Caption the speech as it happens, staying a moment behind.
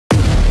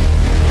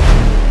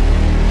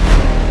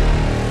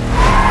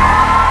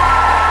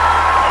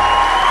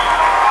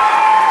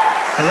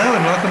Hello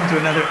and welcome to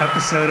another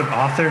episode of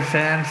Author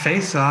Fan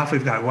Face Off.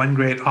 We've got one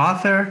great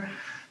author,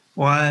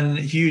 one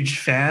huge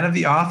fan of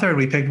the author, and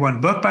we picked one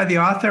book by the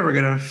author. We're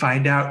going to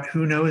find out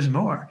who knows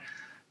more.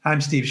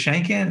 I'm Steve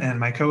Sheinkin, and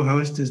my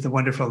co-host is the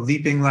wonderful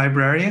leaping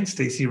librarian,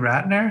 Stacey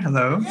Rattner.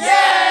 Hello.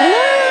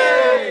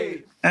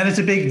 Yay! And it's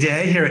a big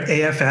day here at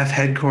AFF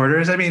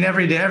headquarters. I mean,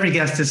 every day, every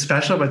guest is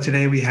special, but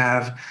today we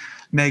have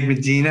Meg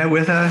Medina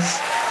with us,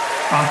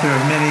 author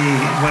of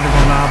many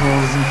wonderful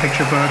novels and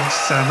picture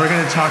books. We're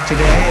going to talk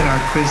today, and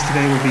our quiz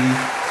today will be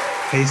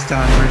based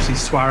on Merci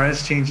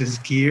Suárez Changes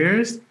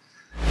Gears,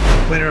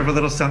 winner of a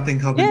little something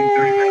called the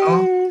Newbery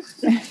Medal.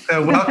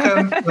 So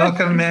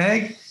welcome,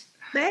 Meg.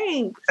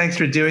 Thanks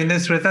for doing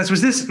this with us.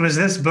 Was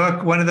this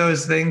book one of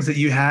those things that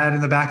you had in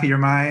the back of your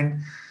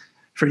mind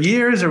for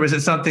years, or was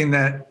it something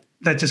that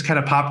just kind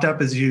of popped up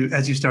as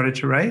you started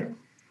to write?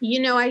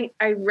 You know, I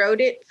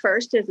wrote it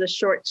first as a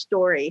short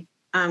story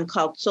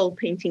called Soul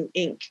Painting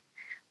Ink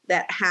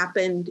that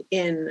happened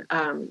in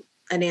an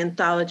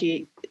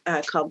anthology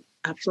called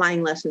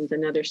Flying Lessons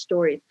and Other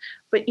Stories.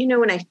 But, you know,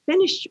 when I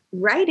finished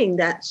writing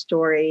that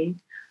story,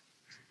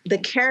 the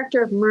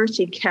character of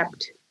Merci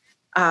kept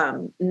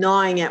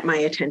gnawing at my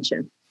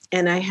attention.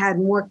 And I had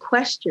more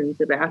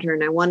questions about her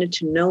and I wanted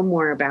to know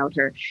more about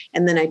her.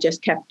 And then I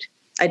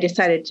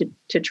decided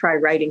to try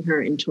writing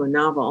her into a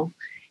novel.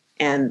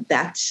 And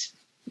that's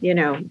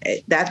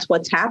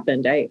what's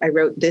happened. I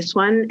wrote this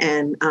one,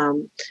 and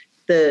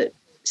the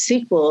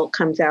sequel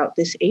comes out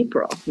this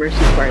April, Merci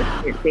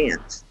Suárez Changes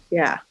Gears.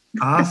 Yeah.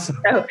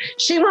 Awesome. So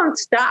she won't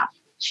stop.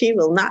 She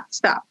will not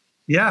stop.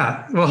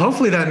 Yeah. Well,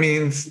 hopefully that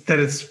means that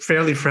it's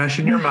fairly fresh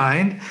in your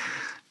mind,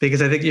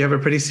 because I think you have a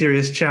pretty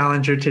serious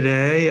challenger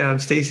today.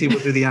 Stacey will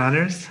do the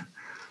honors.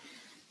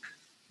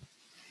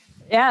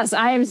 Yes,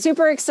 I am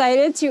super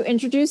excited to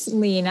introduce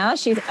Lena.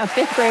 She's a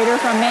fifth grader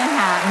from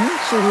Manhattan.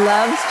 She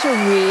loves to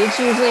read.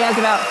 She usually has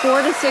about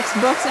 4 to 6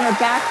 books in her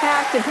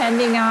backpack,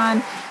 depending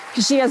on,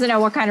 because she doesn't know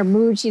what kind of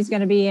mood she's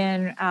going to be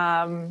in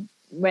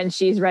when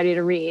she's ready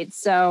to read.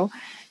 So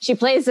she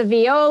plays the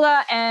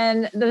viola,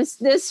 and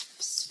this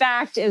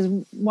fact is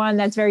one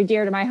that's very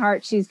dear to my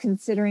heart. She's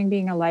considering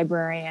being a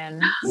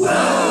librarian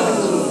when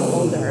she's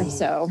older.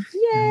 So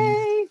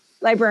yay,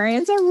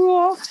 librarians are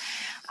rule.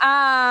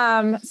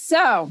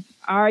 So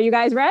are you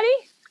guys ready?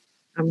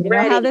 I'm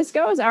ready. Know how this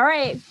goes? All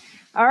right.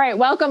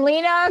 Welcome,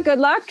 Lena. Good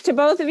luck to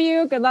both of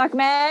you. Good luck,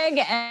 Meg.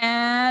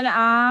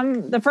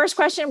 And the first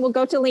question will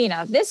go to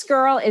Lena. This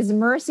girl is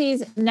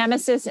Mercy's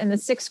nemesis in the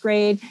 6th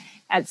grade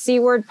at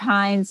Seaward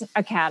Pines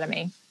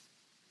Academy.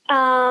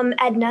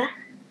 Edna.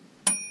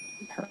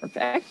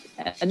 Perfect.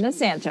 Edna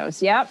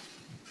Santos. Yep.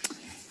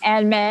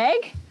 And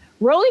Meg.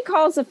 Rolly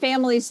calls the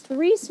family's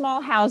 3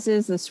 small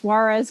houses the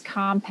Suárez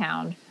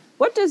compound.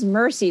 What does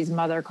Mercy's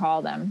mother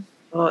call them?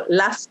 Oh,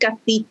 Las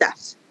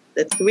Casitas,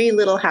 the 3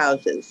 little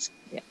houses.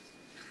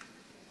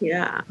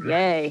 Yeah.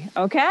 Yay.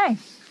 Okay.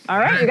 All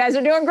right. You guys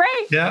are doing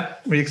great. Yeah.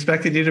 We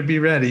expected you to be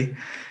ready.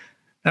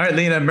 All right,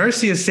 Lena.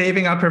 Merci is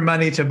saving up her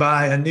money to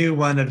buy a new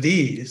one of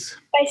these.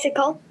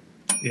 Bicycle.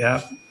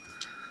 Yeah.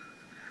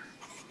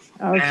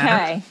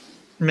 Okay. And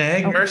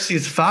Meg,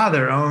 Mercy's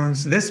father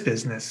owns this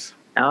business.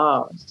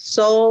 Oh,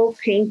 Soul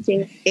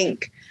Painting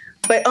Ink.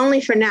 But only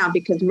for now,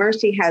 because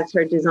Merci has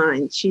her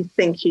designs. She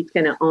thinks she's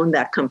going to own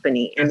that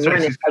company and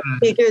run it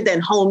bigger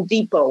than Home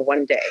Depot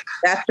one day.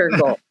 That's her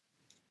goal.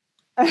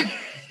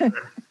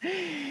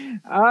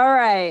 All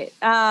right.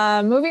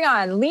 Moving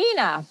on.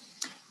 Lena.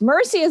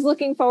 Merci is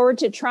looking forward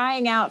to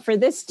trying out for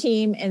this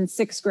team in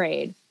 6th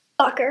grade.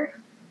 Soccer.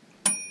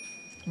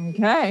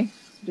 Okay.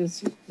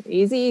 Just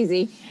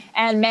easy.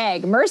 And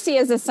Meg. Merci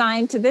is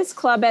assigned to this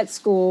club at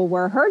school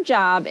where her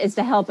job is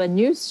to help a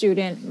new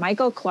student,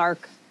 Michael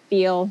Clark,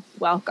 feel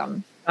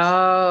welcome.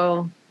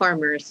 Oh, poor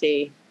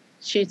Merci.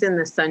 She's in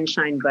the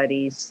Sunshine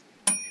Buddies.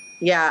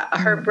 Yeah,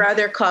 her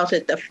brother calls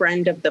it the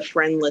friend of the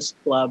friendless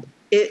club.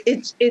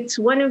 It's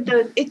one of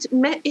those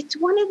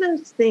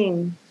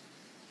things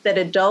that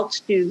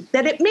adults do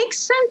that it makes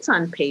sense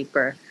on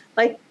paper.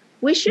 Like,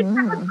 we should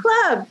have a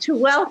club to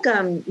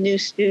welcome new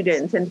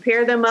students and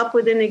pair them up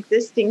with an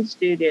existing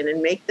student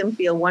and make them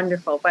feel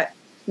wonderful. But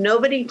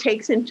nobody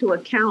takes into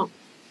account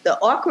the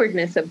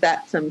awkwardness of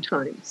that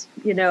sometimes,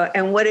 you know,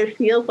 and what it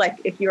feels like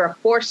if you're a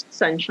forced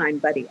sunshine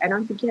buddy. I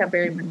don't think you have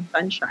very much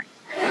sunshine,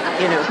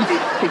 you know,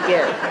 to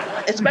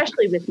give,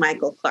 especially with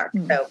Michael Clark.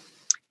 So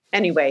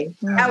anyway,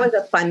 that was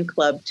a fun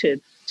club to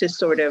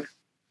sort of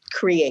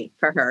create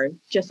for her,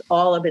 just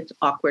all of its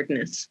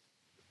awkwardness.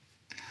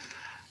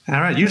 All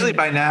right. Usually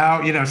by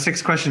now,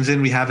 6 questions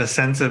in, we have a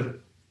sense of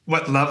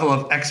what level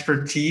of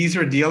expertise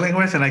we're dealing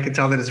with. And I can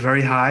tell that it's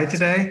very high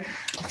today.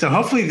 So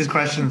hopefully these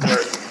questions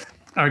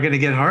are going to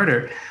get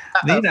harder.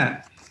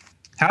 Lena,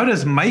 how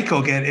does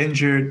Michael get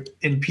injured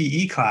in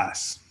PE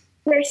class?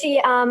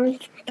 Merci throws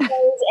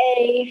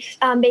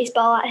a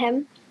baseball at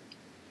him.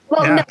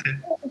 Well, Yeah.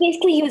 no,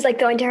 basically he was like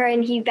going to her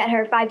and he bet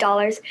her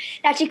 $5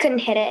 that she couldn't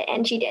hit it,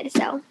 and she did.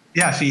 So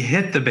Yeah, she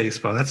hit the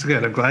baseball. That's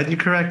good. I'm glad you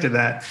corrected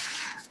that.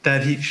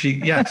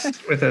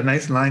 Yes, with a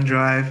nice line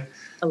drive.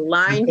 A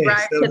line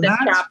drive so to the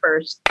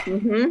choppers.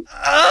 Mm-hmm.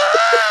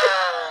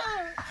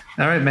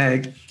 All right,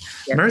 Meg.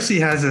 Yes. Mercy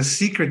has a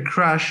secret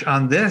crush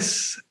on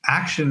this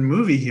action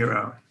movie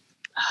hero.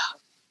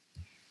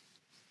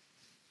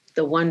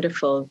 The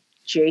wonderful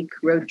Jake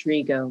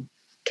Rodrigo,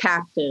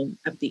 captain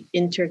of the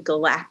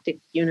intergalactic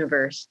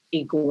universe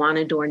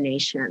Iguanador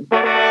Nation.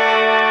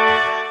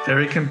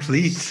 Very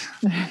complete.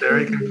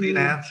 Very complete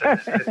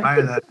answer. I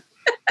admire that.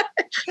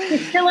 I'm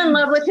still in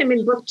love with him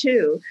in book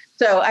 2.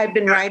 So I've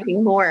been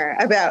writing more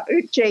about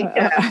Jake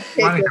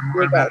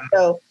Rodrigo.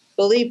 So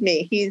believe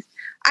me,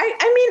 I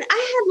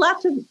had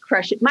lots of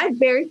crushes. My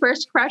very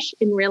first crush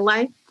in real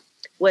life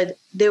was,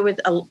 there was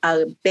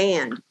a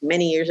band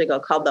many years ago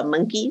called the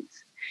Monkees.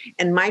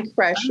 And my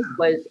crush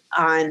was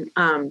on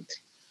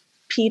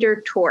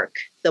Peter Tork,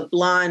 the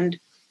blonde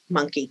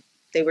monkey.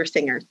 They were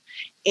singers.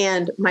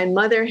 And my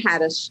mother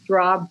had a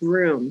straw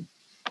broom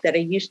that I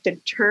used to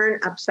turn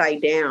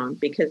upside down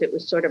because it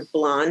was sort of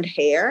blonde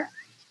hair.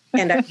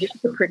 And I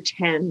used to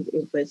pretend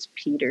it was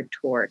Peter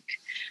Tork.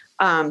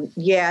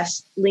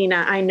 Yes,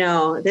 Lena, I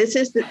know. This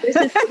is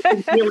what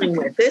I'm dealing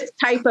with, this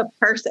type of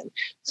person.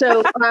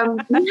 So, so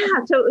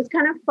it was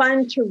kind of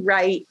fun to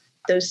write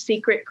those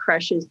secret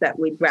crushes that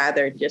we'd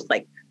rather just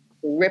like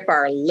rip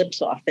our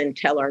lips off than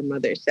tell our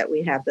mothers that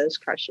we have those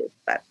crushes.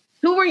 But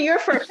who were your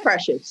first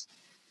crushes?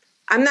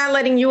 I'm not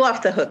letting you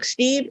off the hook.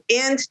 Steve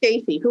and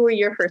Stacey, who were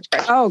your first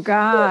crushes? Oh,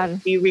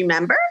 God. Do you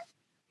remember?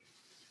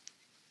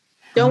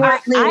 Don't worry,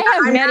 Lena,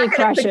 I have many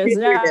crushes.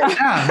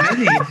 Yeah,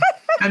 many.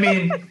 I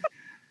mean,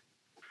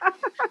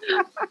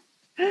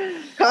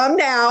 calm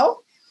down.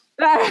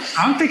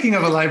 I'm thinking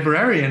of a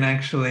librarian,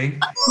 actually.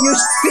 You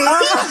see?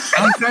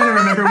 I'm trying to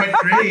remember what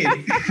grade.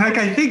 Like,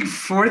 I think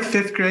 4th,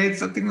 5th grade,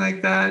 something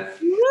like that.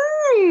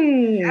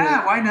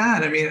 Yeah, why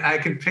not? I mean, I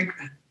could pick,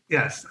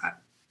 yes.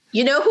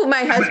 You know who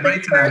my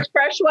husband's first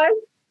crush was?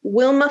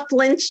 Wilma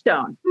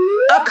Flintstone,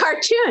 a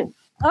cartoon.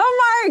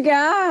 Oh my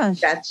gosh.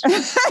 That's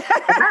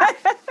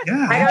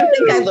Yeah. I don't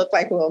think I look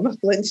like Wilma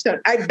Flintstone.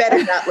 I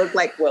better not look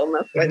like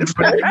Wilma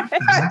Flintstone.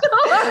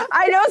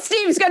 I know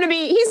Steve's going to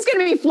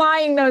be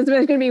flying those.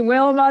 There's going to be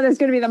Wilma. There's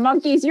going to be the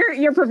monkeys.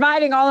 You're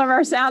providing all of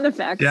our sound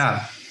effects.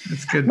 Yeah,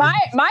 it's good.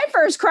 My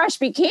first crush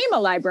became a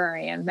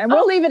librarian, and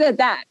we'll leave it at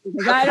that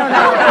because I don't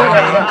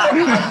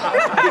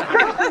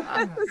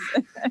know.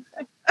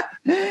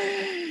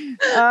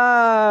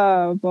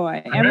 Oh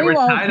boy. And we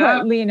won't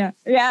put Lena.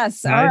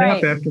 Yes. All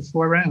right. After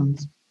 4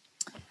 rounds.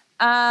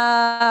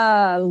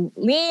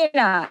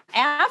 Lena,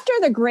 after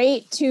the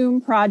Great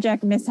Tomb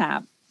Project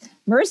mishap,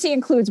 Mercy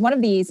includes one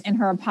of these in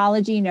her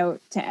apology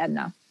note to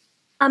Edna.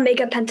 A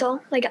makeup pencil,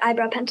 like an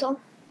eyebrow pencil.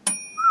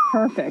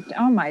 Perfect.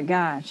 Oh my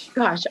gosh.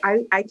 Gosh,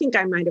 I think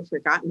I might have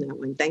forgotten that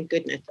one. Thank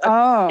goodness.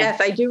 Oh.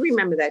 Yes, I do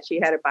remember that she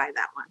had to buy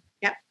that one.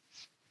 Yep.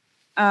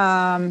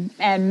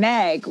 And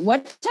Meg,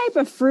 what type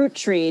of fruit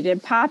tree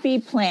did Poppy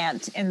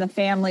plant in the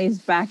family's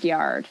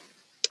backyard?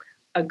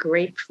 A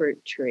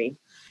grapefruit tree.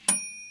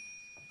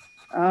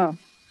 Oh.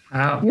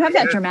 Wow. You have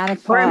that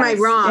dramatic pause. Or am I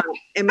wrong?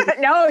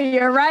 No,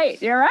 you're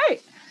right. You're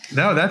right.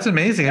 No, that's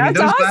amazing. That's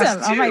those awesome.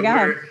 last 2 oh my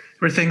God.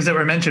 were things that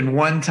were mentioned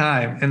one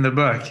time in the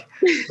book,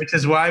 which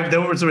is why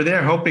those were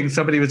there hoping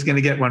somebody was going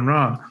to get one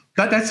wrong.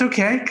 But that's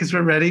okay, because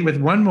we're ready with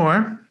one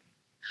more.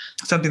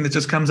 Something that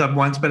just comes up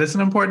once, but it's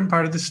an important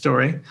part of the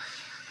story.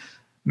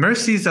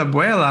 Mercy's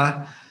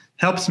abuela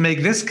helps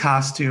make this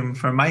costume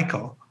for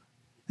Michael.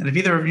 And if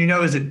either of you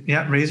know,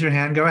 raise your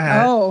hand. Go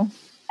ahead. Oh.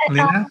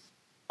 Lena?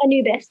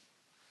 Anubis.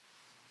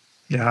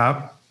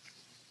 Yeah.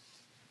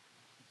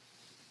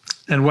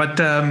 And what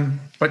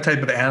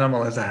type of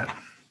animal is that?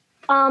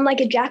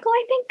 Like a jackal,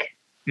 I think.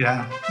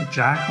 Yeah, a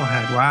jackal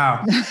head.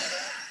 Wow.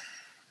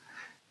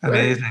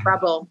 Amazing.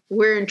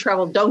 We're in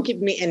trouble. Don't give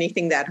me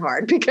anything that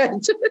hard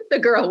because the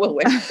girl will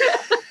win.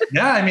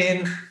 Yeah, I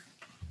mean,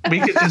 we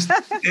could just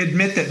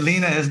admit that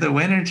Lena is the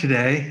winner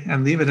today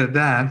and leave it at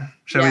that.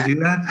 Shall we do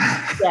that?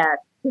 Yes.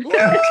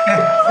 Okay.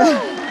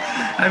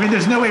 I mean,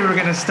 there's no way we're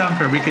going to stump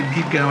her. We could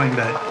keep going,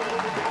 but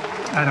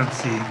I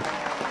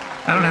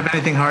don't have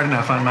anything hard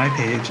enough on my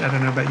page. I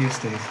don't know about you,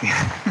 Stacey.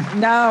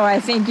 No, I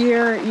think you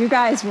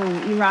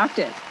rocked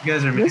it. You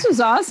guys are amazing. This was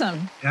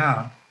awesome.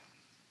 Yeah.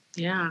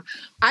 Yeah.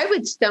 I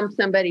would stump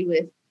somebody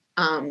with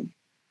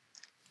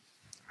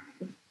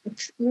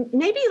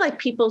maybe like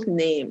people's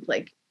names.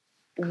 Like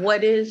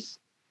what is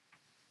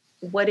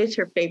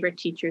her favorite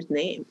teacher's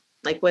name?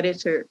 Like what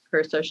is her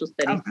social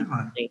studies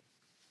teacher's name?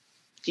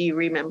 Do you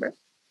remember?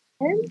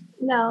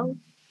 No.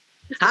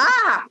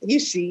 You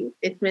see,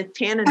 it's Miss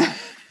Tannenbaum,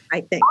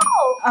 I think.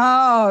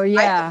 Oh,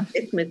 yeah.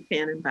 It's Miss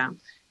Tannenbaum.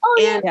 Oh,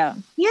 yeah.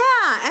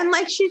 Yeah. And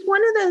like, she's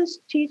one of those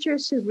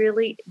teachers who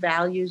really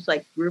values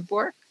like group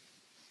work.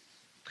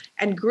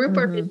 And group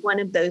work is one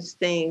of those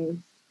things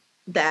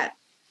that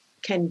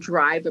can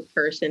drive a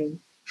person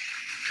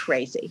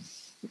crazy,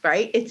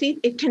 right?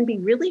 It can be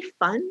really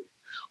fun,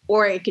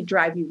 or it could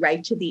drive you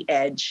right to the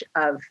edge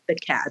of the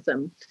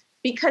chasm.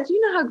 Because you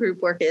know how group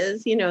work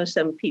is,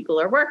 some people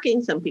are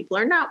working, some people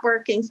are not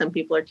working, some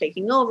people are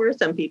taking over,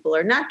 some people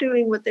are not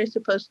doing what they're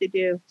supposed to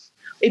do.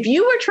 If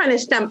you were trying to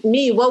stump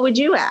me, what would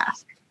you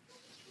ask?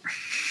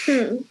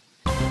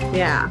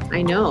 Yeah,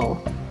 I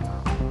know.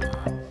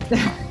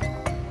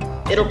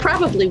 It'll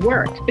probably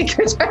work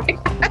because I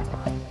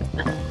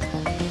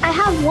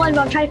have one,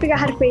 but I'm trying to figure out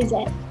how to phrase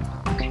it.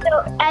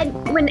 So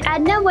when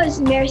Edna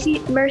was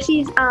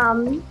Mercy's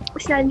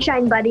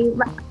sunshine buddy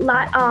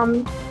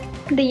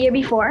the year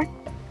before,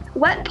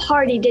 what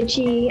party did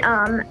she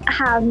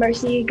have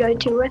Mercy go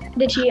to with?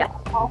 Did she ask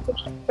if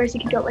Mercy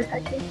could go with her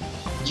too?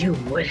 You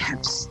would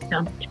have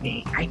stumped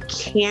me. I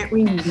can't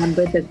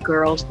remember the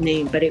girl's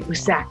name, but it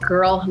was that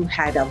girl who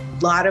had a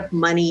lot of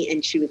money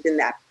and she was in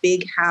that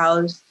big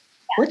house.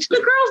 Yeah. What's the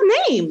girl's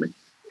name?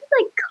 It's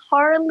like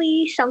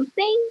Carly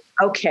something.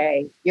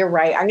 Okay, you're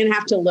right. I'm going to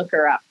have to look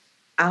her up.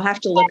 I'll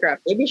have to look her up.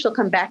 Maybe she'll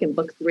come back in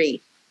book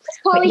 3.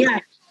 Carly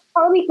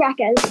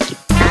Crackers.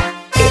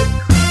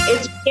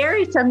 It's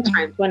scary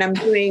sometimes when I'm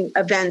doing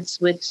events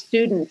with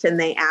students and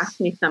they ask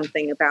me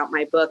something about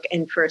my book.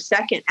 And for a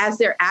second, as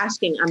they're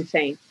asking, I'm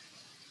saying,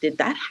 did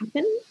that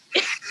happen?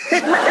 I'm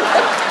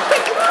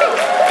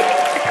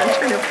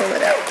trying to pull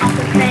it up.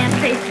 Author fan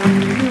face up.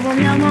 You will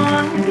know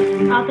more.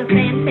 Author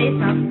fan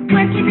face up.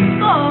 Where can you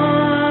go?